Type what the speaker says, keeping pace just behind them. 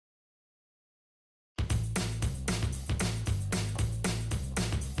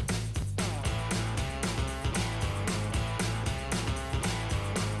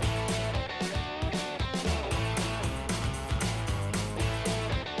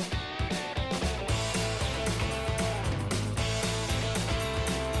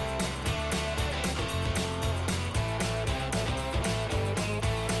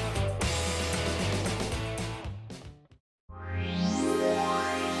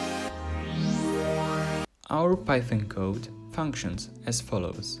Our Python code functions as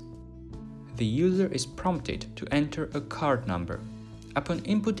follows. The user is prompted to enter a card number. Upon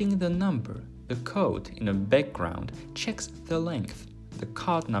inputting the number, the code in the background checks the length, the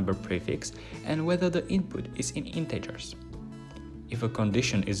card number prefix, and whether the input is in integers. If a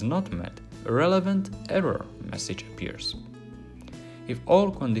condition is not met, a relevant error message appears. If all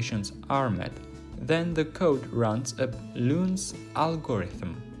conditions are met, then the code runs a Boolean's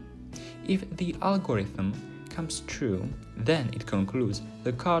algorithm. If the algorithm comes true, then it concludes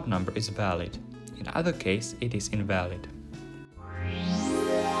the card number is valid. In other case, it is invalid.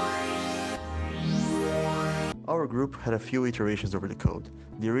 Our group had a few iterations over the code.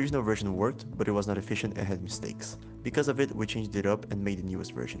 The original version worked, but it was not efficient and had mistakes. Because of it, we changed it up and made the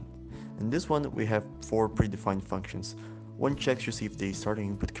newest version. In this one, we have 4 predefined functions. One checks to see if the starting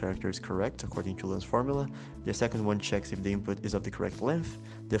input character is correct according to Learn's formula. The second one checks if the input is of the correct length.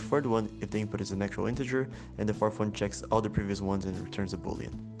 The third one if the input is an actual integer. And the fourth one checks all the previous ones and returns a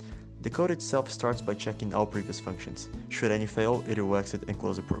boolean. The code itself starts by checking all previous functions. Should any fail, it will exit and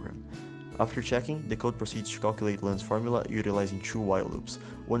close the program. After checking, the code proceeds to calculate Learn's formula utilizing 2 while loops,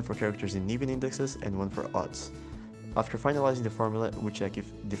 one for characters in even indexes and one for odds. After finalizing the formula, we check if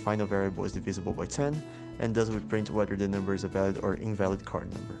the final variable is divisible by 10, and thus we print whether the number is a valid or invalid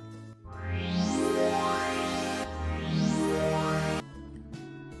card number.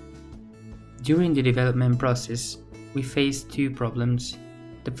 During the development process, we faced 2 problems.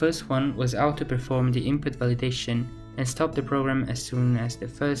 The first one was how to perform the input validation and stop the program as soon as the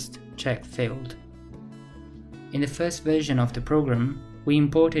first check failed. In the first version of the program, we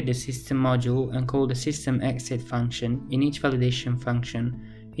imported the system module and called the system exit function in each validation function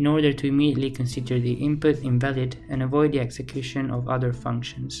in order to immediately consider the input invalid and avoid the execution of other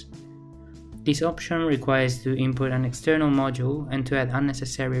functions. This option requires to input an external module and to add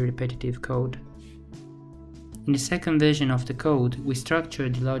unnecessary repetitive code. In the second version of the code, we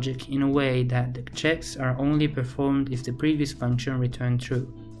structured the logic in a way that the checks are only performed if the previous function returned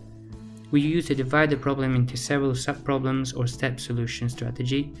true. We used a divide the problem into several subproblems or step solution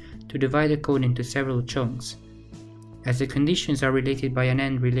strategy to divide the code into several chunks. As the conditions are related by an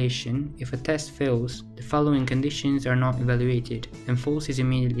AND relation, if a test fails, the following conditions are not evaluated and false is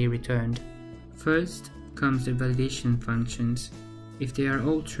immediately returned. First comes the validation functions. If they are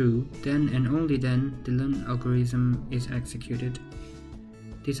all true, then and only then the learn algorithm is executed.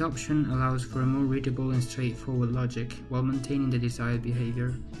 This option allows for a more readable and straightforward logic while maintaining the desired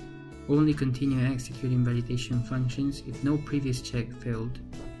behavior. Only continue executing validation functions if no previous check failed.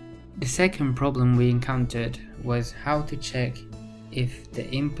 The second problem we encountered was how to check if the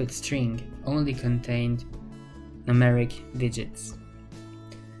input string only contained numeric digits.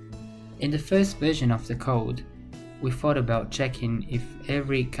 In the first version of the code, we thought about checking if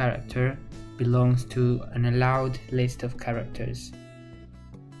every character belongs to an allowed list of characters.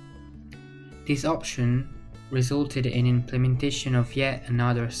 This option resulted in implementation of yet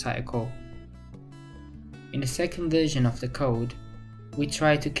another cycle. In the second version of the code, we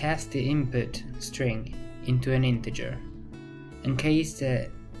tried to cast the input string into an integer. In case the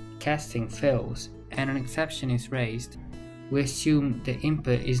casting fails and an exception is raised, we assume the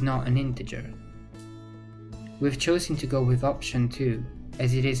input is not an integer. We've chosen to go with option 2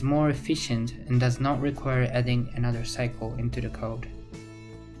 as it is more efficient and does not require adding another cycle into the code.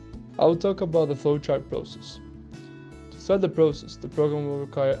 I'll talk about the flowchart process. To start the process, the program will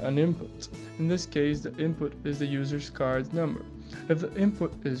require an input. In this case, the input is the user's card number. If the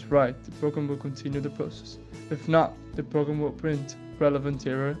input is right, the program will continue the process. If not, the program will print relevant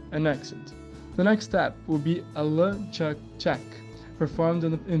error and exit. The next step will be a learn check performed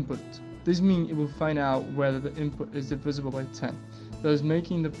on the input. This means it will find out whether the input is divisible by 10, thus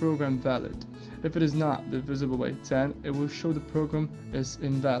making the program valid. If it is not divisible by 10, it will show the program is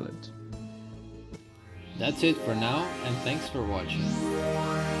invalid. That's it for now, and thanks for watching.